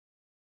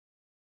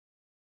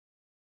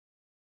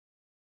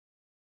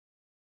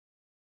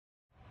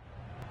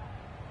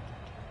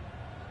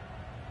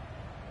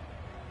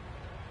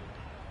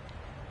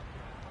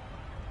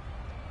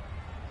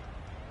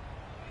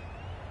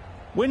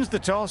Wins the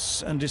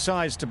toss and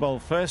decides to bowl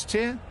first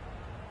here.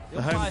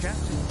 The home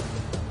captain.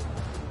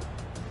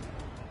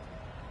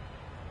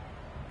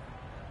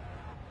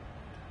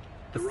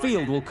 The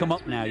field will come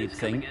up now, you'd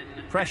think.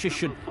 Pressure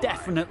should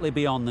definitely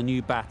be on the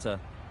new batter,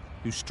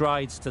 who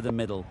strides to the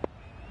middle.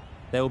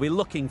 They will be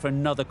looking for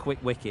another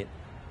quick wicket.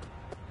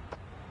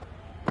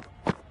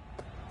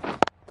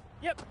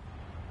 Yep.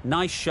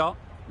 Nice shot,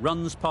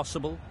 runs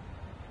possible.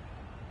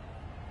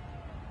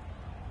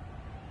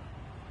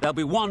 There'll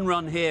be 1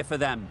 run here for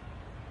them.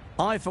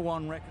 Eye for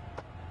one record.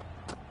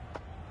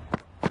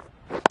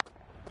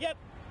 Yep.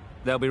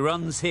 There'll be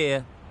runs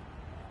here.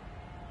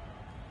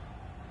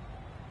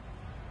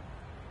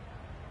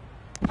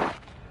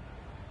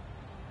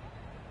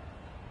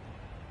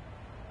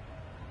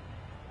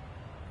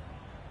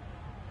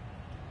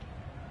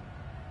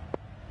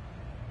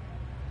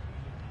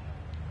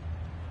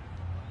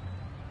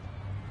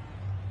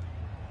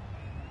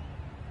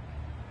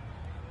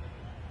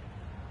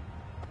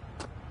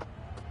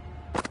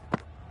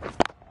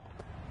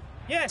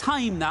 Yes.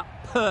 Time that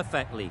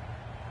perfectly.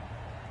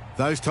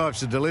 Those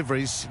types of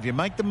deliveries, if you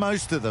make the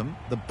most of them,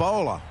 the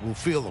bowler will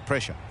feel the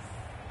pressure.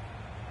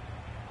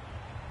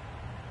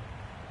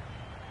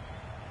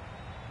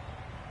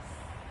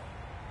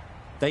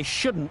 They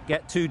shouldn't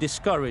get too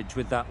discouraged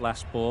with that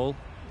last ball.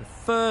 The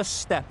first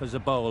step as a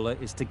bowler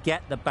is to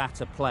get the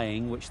batter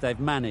playing, which they've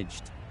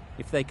managed.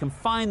 If they can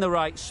find the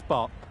right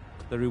spot,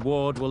 the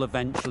reward will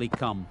eventually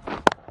come.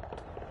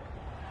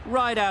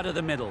 Right out of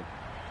the middle.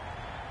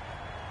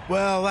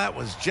 Well, that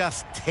was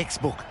just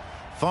textbook.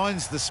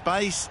 Finds the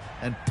space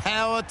and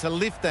power to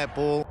lift that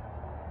ball.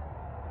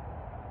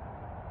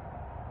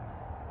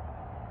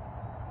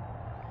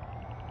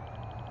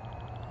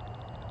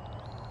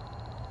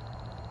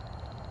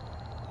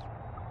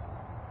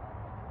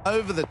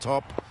 Over the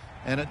top,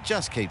 and it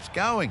just keeps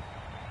going.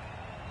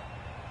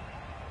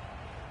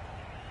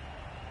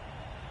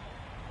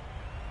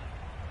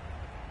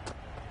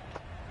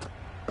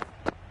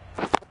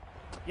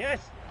 Yes.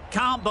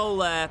 Can't bowl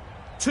there.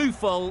 Too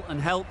full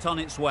and helped on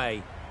its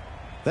way.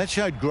 That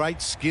showed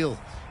great skill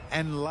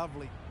and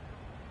lovely.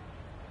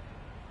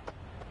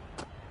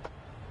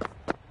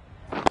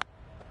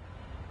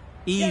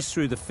 Ease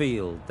through the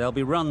field. There'll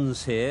be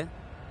runs here.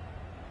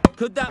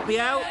 Could that be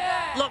out?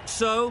 Looks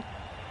so.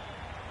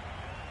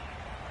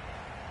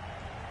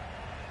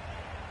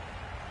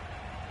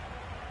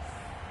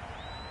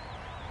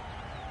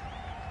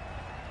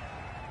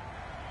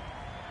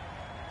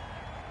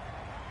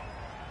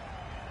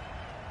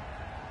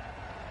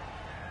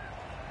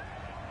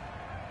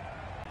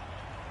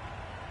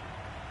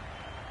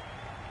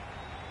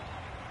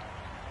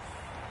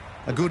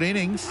 A good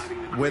innings,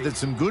 weathered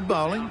some good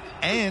bowling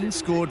and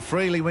scored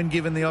freely when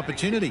given the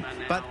opportunity,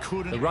 but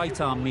couldn't... The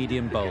right-arm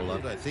medium bowler.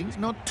 I think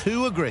not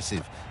too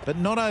aggressive, but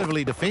not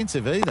overly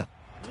defensive either.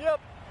 Yep.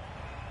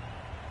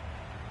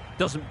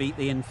 Doesn't beat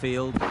the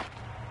infield.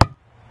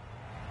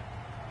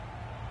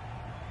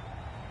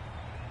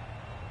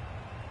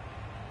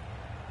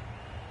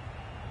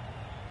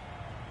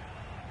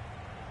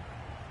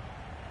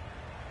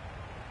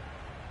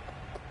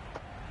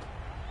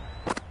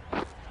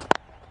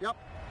 Yep.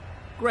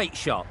 Great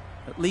shot.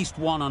 At least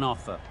 1 on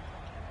offer.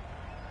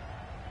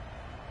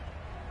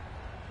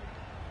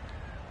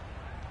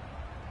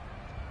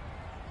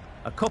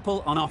 A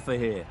couple on offer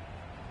here.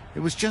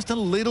 It was just a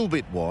little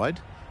bit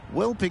wide,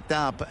 well picked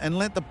up, and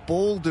let the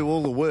ball do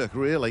all the work,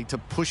 really, to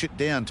push it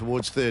down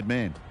towards third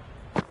man.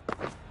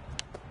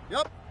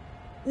 Yep.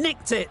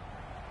 Nicked it.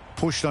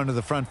 Pushed onto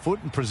the front foot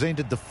and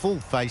presented the full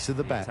face of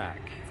the bat.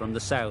 Attack from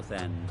the south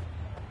end.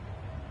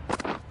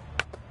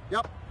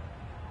 Yep.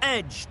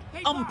 Edged.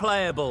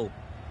 Unplayable.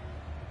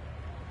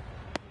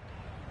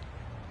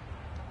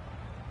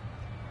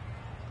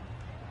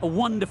 A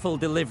wonderful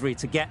delivery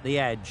to get the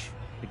edge.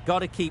 You've got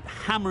to keep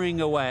hammering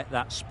away at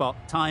that spot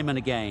time and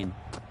again.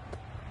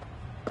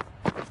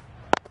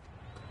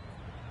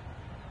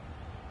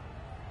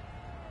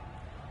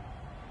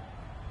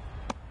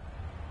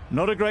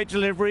 Not a great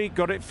delivery,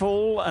 got it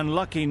full and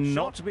lucky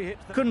not to be hit.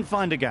 Couldn't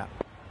find a gap.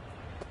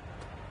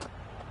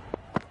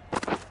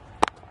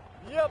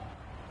 Yep.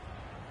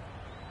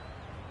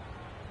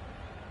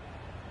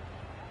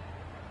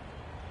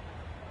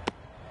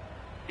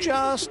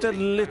 Just a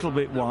little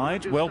bit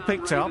wide, well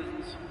picked up.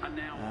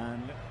 And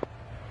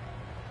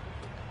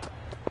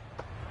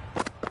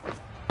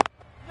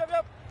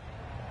Yep.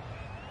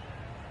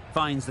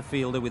 Finds the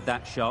fielder with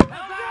that shot.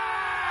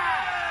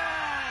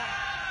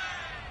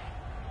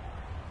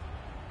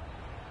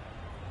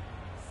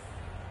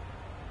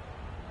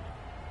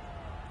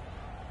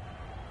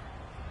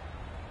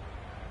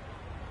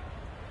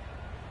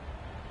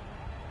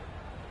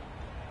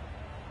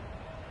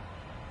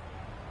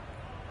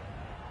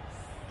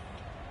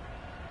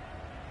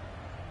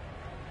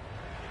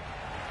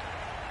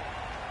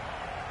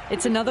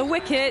 It's another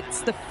wicket,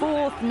 the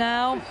 4th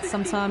now.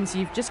 Sometimes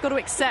you've just got to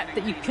accept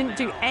that you couldn't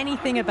do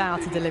anything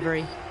about a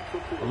delivery.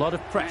 A lot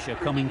of pressure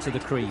coming to the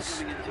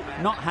crease.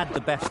 Not had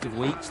the best of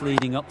weeks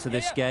leading up to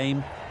this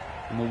game,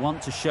 and will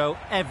want to show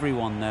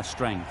everyone their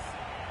strength.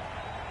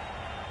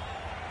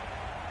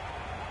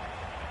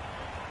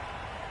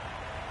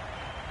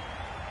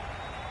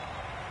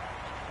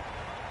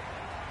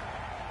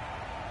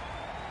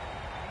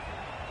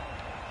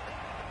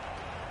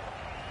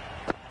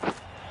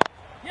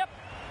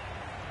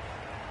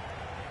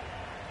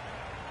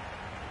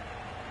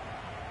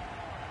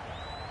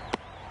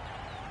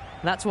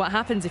 That's what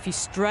happens if you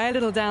stray a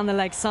little down the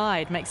leg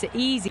side. Makes it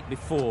easy.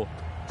 Before,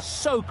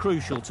 so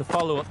crucial to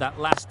follow up that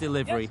last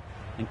delivery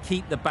and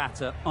keep the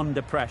batter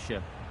under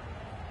pressure.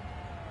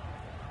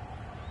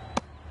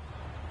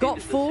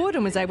 Got forward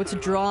and was able to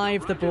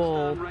drive the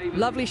ball.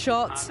 Lovely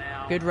shot,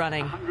 good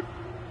running.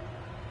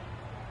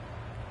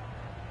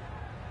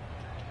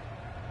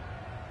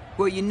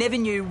 Well, you never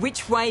knew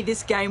which way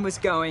this game was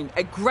going.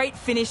 A great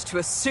finish to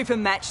a super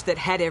match that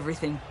had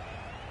everything.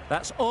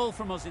 That's all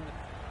from us in the...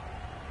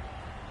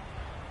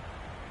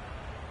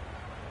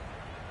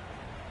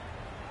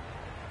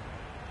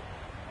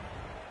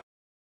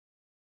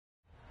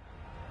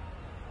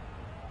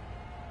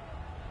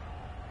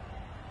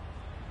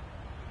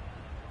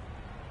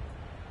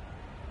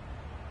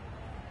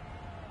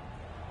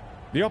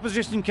 The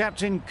opposition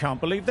captain can't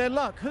believe their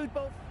luck. Who'd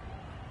bowl?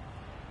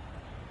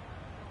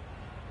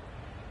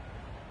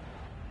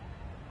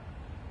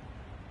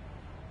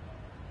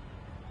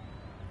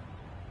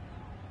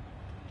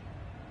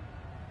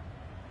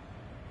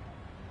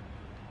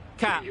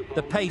 Cap,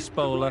 the pace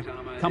bowler,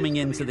 coming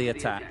into the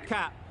attack.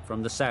 Cap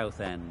from the south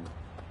end.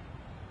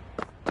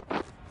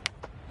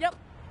 Yep.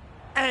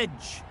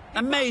 Edge.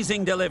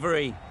 Amazing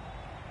delivery.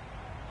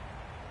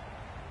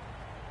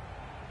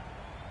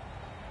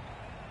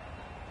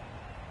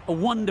 A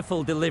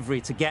wonderful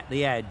delivery to get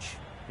the edge.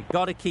 You've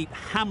got to keep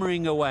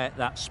hammering away at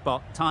that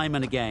spot time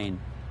and again.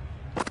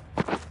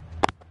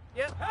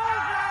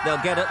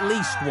 They'll get at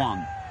least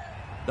one.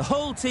 The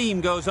whole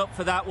team goes up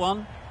for that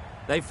one.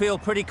 They feel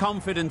pretty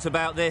confident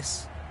about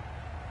this.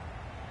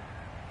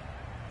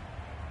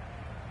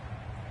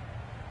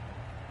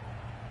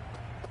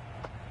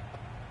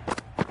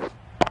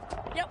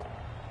 Yep.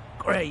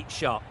 Great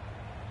shot.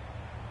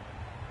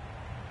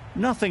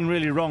 Nothing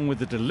really wrong with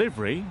the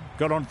delivery.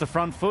 Got onto the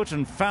front foot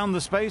and found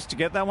the space to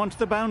get that one to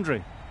the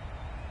boundary.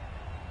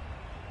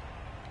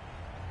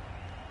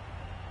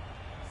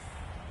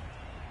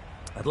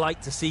 I'd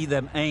like to see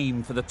them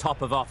aim for the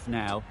top of off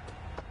now.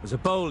 As a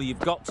bowler, you've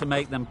got to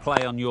make them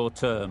play on your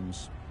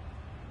terms.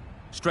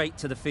 Straight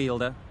to the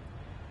fielder.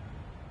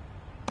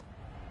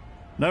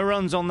 No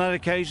runs on that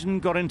occasion.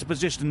 Got into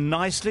position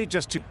nicely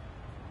just to...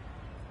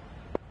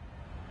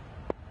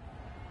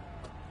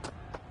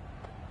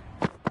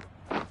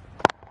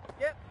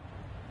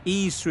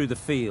 Ease through the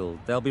field.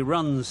 There'll be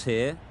runs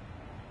here.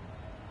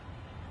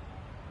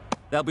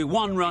 There'll be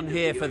one run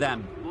here for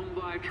them.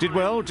 Did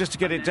well just to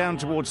get it down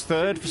towards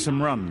third for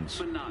some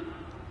runs.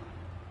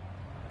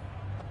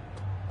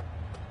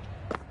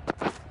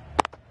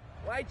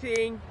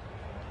 Waiting.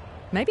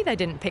 Maybe they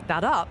didn't pick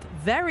that up.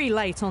 Very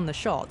late on the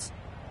shot.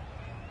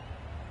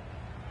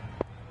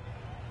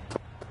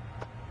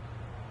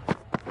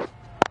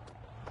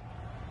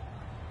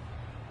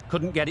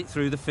 Couldn't get it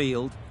through the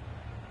field.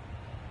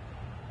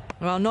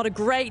 Well, not a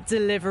great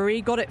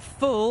delivery. Got it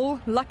full.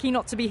 Lucky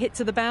not to be hit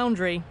to the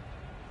boundary.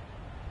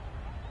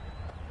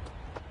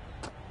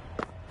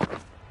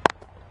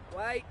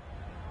 Wait.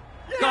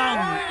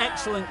 Gone!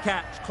 Excellent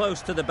catch,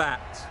 close to the bat.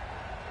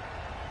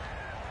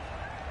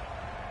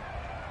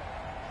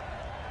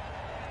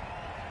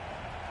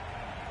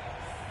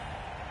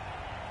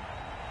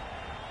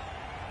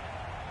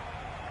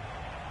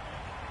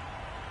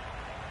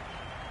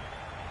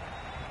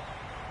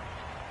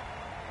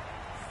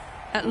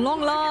 At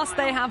long last,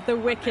 they have the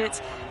wicket.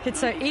 Could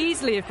so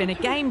easily have been a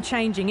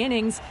game-changing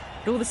innings,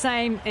 but all the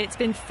same, it's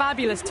been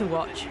fabulous to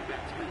watch.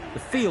 The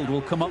field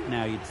will come up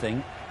now, you'd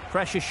think.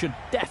 Pressure should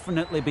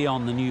definitely be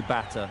on the new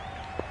batter,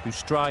 who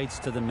strides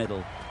to the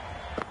middle.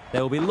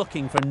 They will be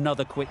looking for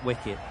another quick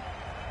wicket.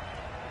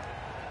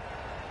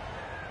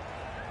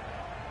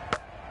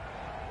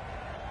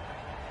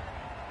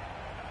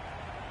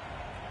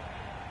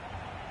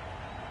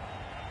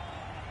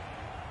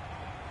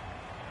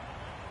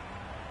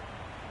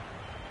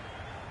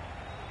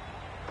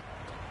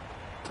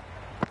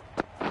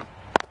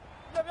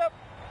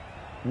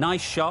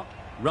 Nice shot,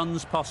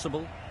 runs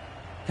possible.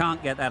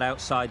 Can't get that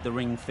outside the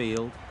ring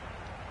field.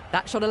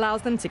 That shot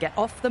allows them to get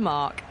off the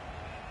mark.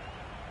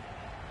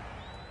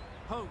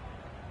 Hope.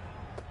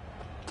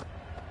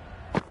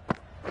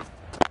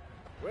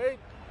 Wait.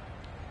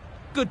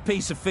 Good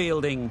piece of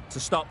fielding to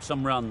stop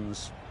some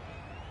runs.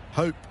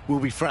 Hope will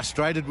be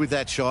frustrated with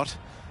that shot.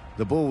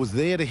 The ball was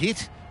there to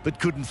hit, but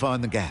couldn't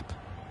find the gap.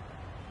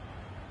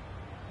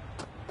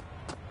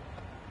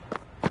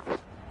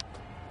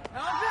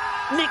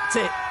 Nicked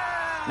it.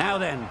 Now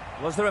then,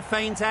 was there a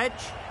faint edge?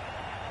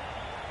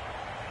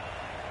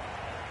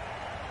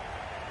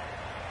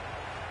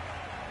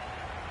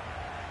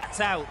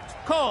 That's out.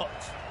 Caught.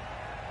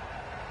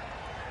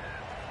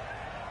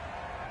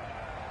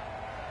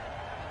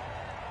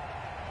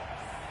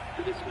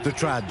 The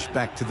trudge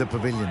back to the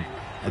pavilion.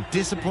 A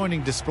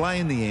disappointing display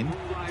in the end.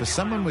 For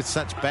someone with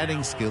such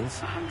batting skills,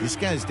 this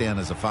goes down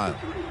as a fail.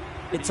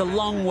 It's a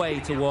long way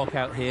to walk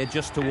out here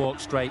just to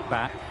walk straight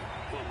back.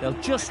 They'll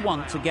just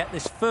want to get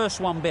this first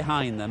one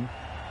behind them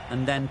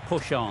and then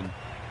push on.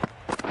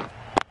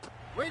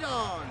 Wait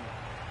on.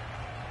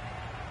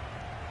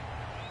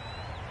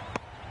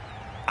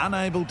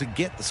 Unable to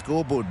get the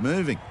scoreboard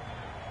moving.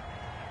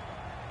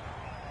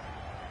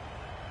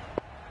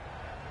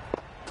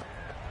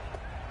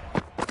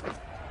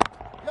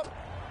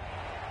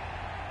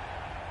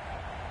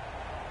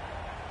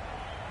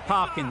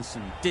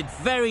 Parkinson did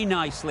very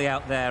nicely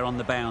out there on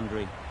the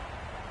boundary.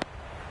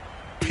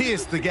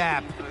 Pierced the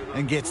gap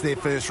and gets their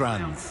first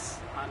runs.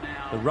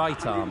 The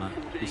right armour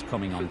is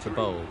coming on to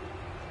bowl.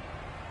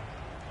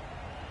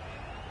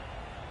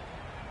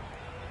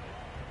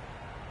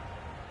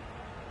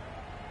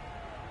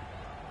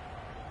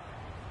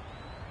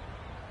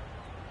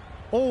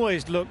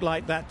 Always looked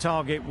like that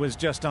target was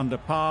just under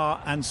par,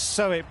 and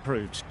so it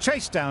proved.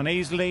 Chased down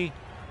easily,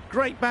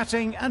 great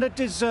batting and a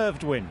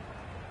deserved win.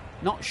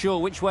 Not sure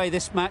which way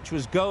this match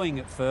was going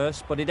at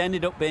first, but it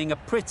ended up being a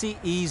pretty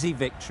easy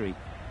victory.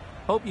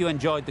 Hope you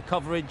enjoyed the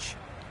coverage.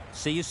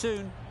 See you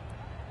soon.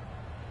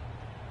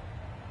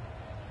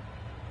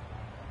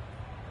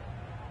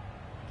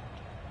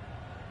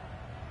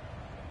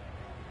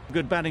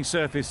 Good batting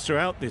surface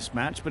throughout this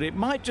match, but it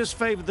might just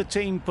favour the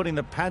team putting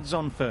the pads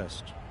on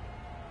first.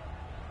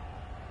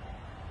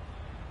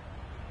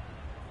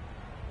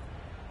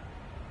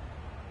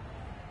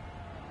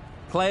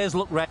 Players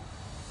look ready.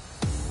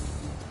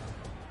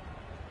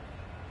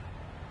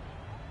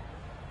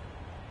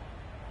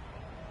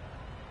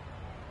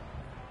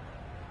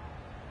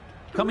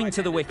 Coming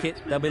to the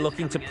wicket, they'll be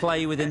looking to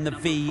play within the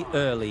V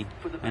early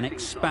and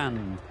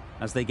expand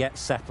as they get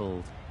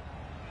settled.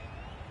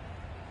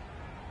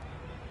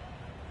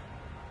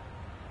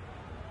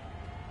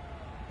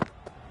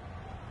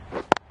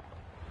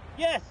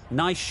 Yes.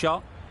 Nice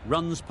shot,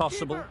 runs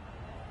possible.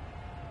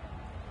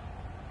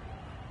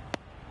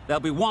 There'll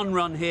be one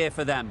run here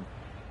for them.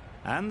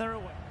 And they're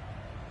away.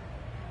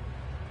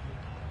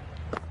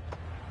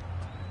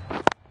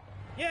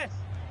 Yes.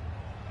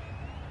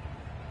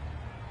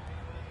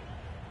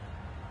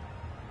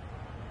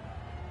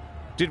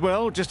 Did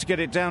well just to get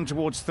it down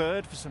towards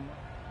third for some...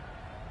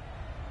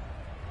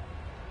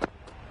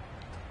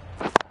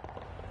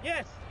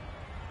 Yes.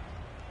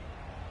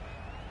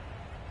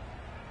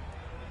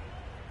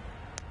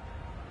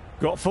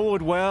 Got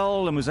forward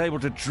well and was able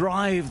to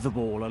drive the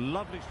ball. A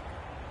lovely...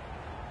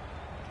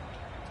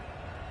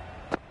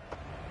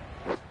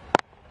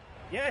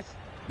 Yes.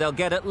 They'll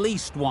get at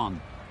least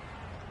one.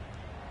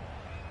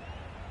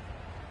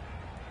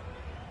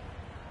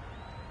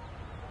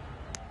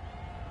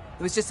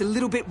 It was just a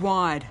little bit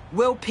wide,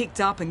 well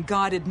picked up and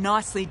guided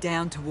nicely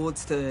down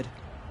towards third.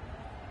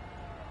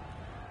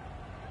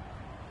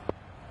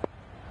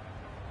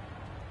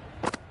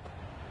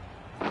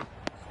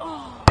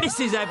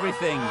 Misses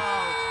everything.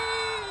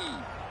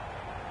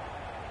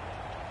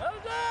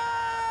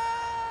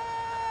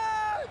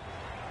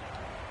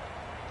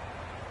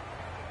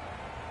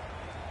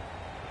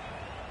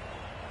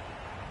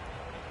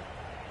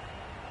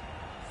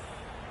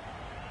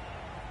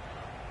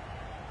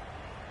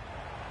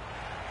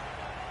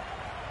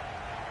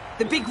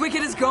 The big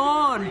wicket is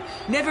gone.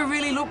 Never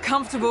really looked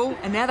comfortable,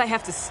 and now they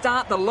have to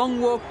start the long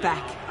walk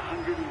back.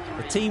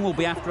 The team will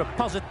be after a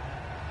positive...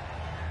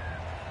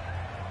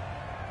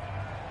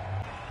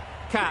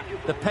 Cat,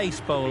 the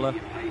pace bowler,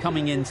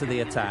 coming into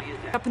the attack.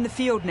 Up in the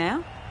field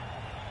now.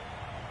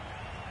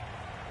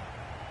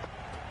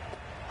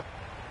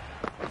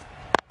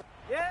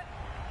 Yeah.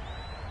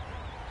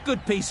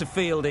 Good piece of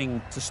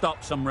fielding to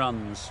stop some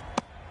runs.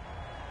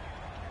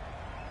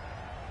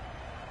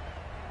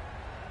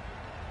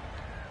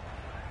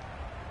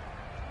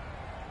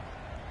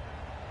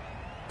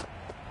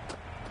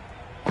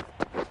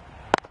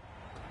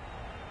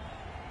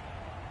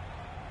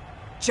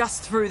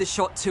 Just threw the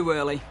shot too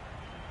early.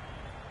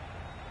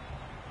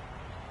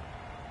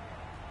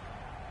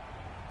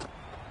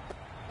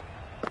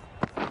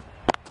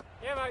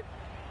 Yeah, mate.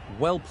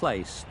 Well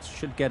placed,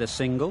 should get a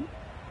single.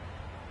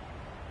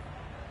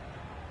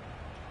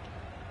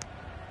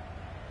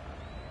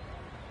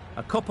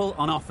 A couple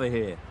on offer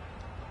here.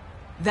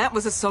 That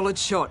was a solid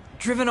shot.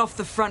 Driven off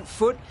the front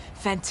foot.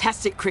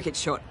 Fantastic cricket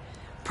shot.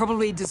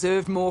 Probably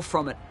deserved more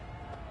from it.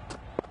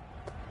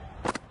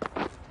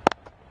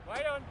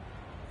 Wait on.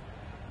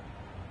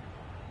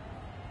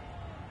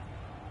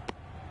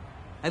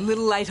 A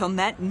little late on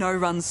that, no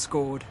runs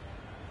scored.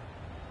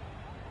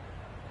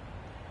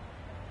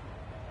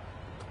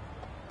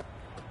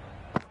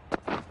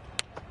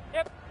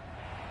 Yep.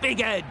 Big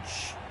edge.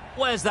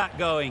 Where's that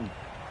going?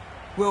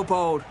 Well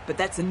bowled, but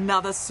that's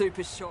another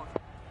super shot.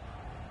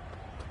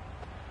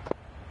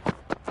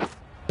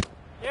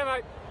 Yeah,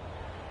 mate.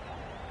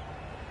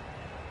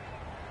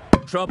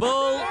 Trouble.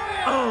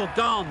 Oh,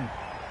 gone.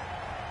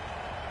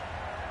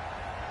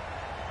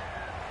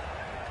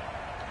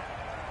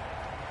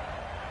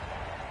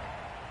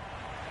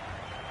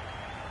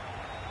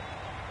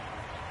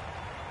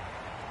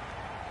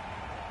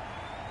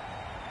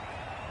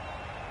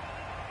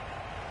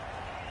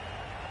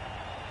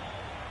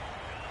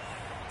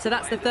 So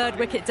that's the third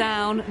wicket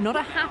down. Not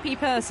a happy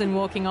person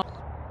walking on.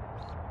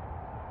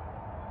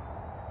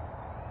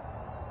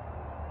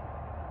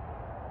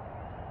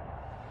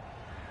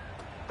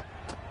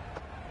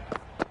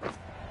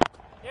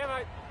 Yeah,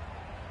 mate.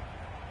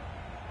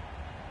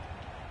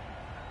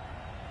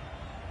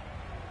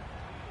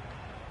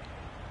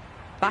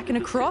 Back and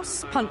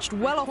across, punched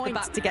well off the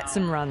bat to get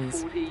some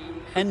runs.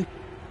 And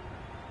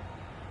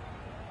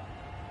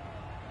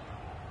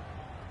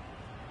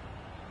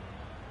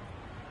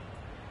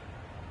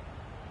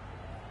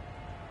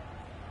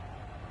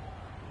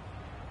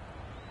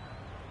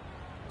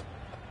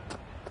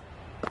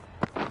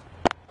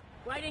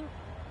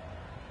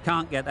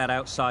Can't get that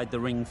outside the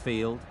ring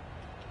field.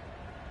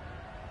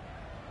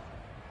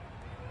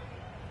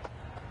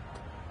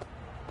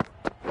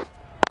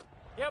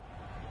 Yep.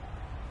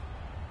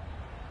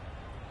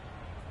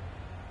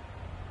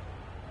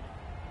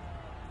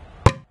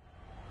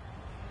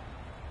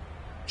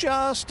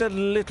 Just a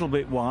little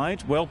bit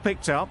wide, well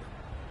picked up.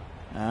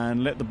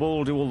 And let the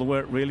ball do all the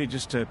work, really,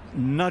 just to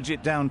nudge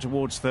it down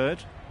towards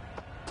third.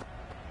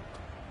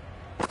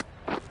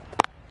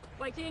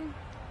 Waiting.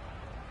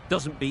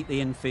 Doesn't beat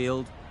the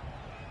infield.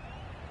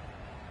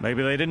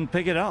 Maybe they didn't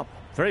pick it up.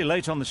 Very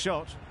late on the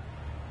shot.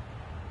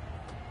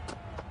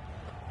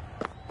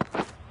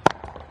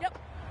 Yep.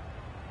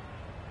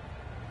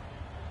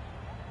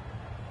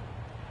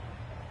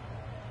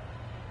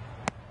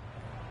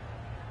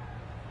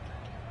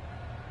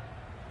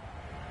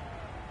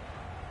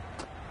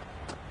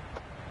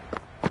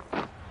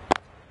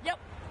 Yep.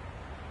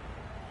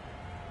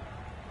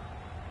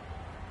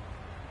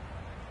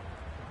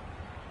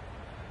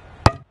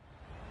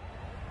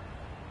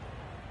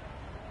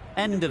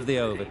 End of the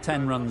over,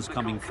 10 runs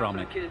coming from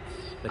it.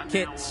 The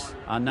Kits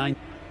are 9.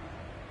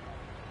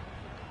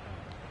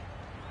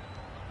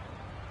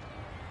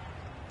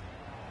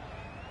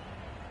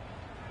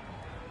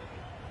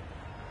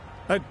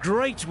 A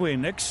great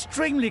win,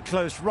 extremely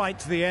close right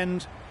to the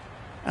end.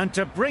 And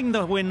to bring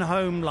the win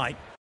home like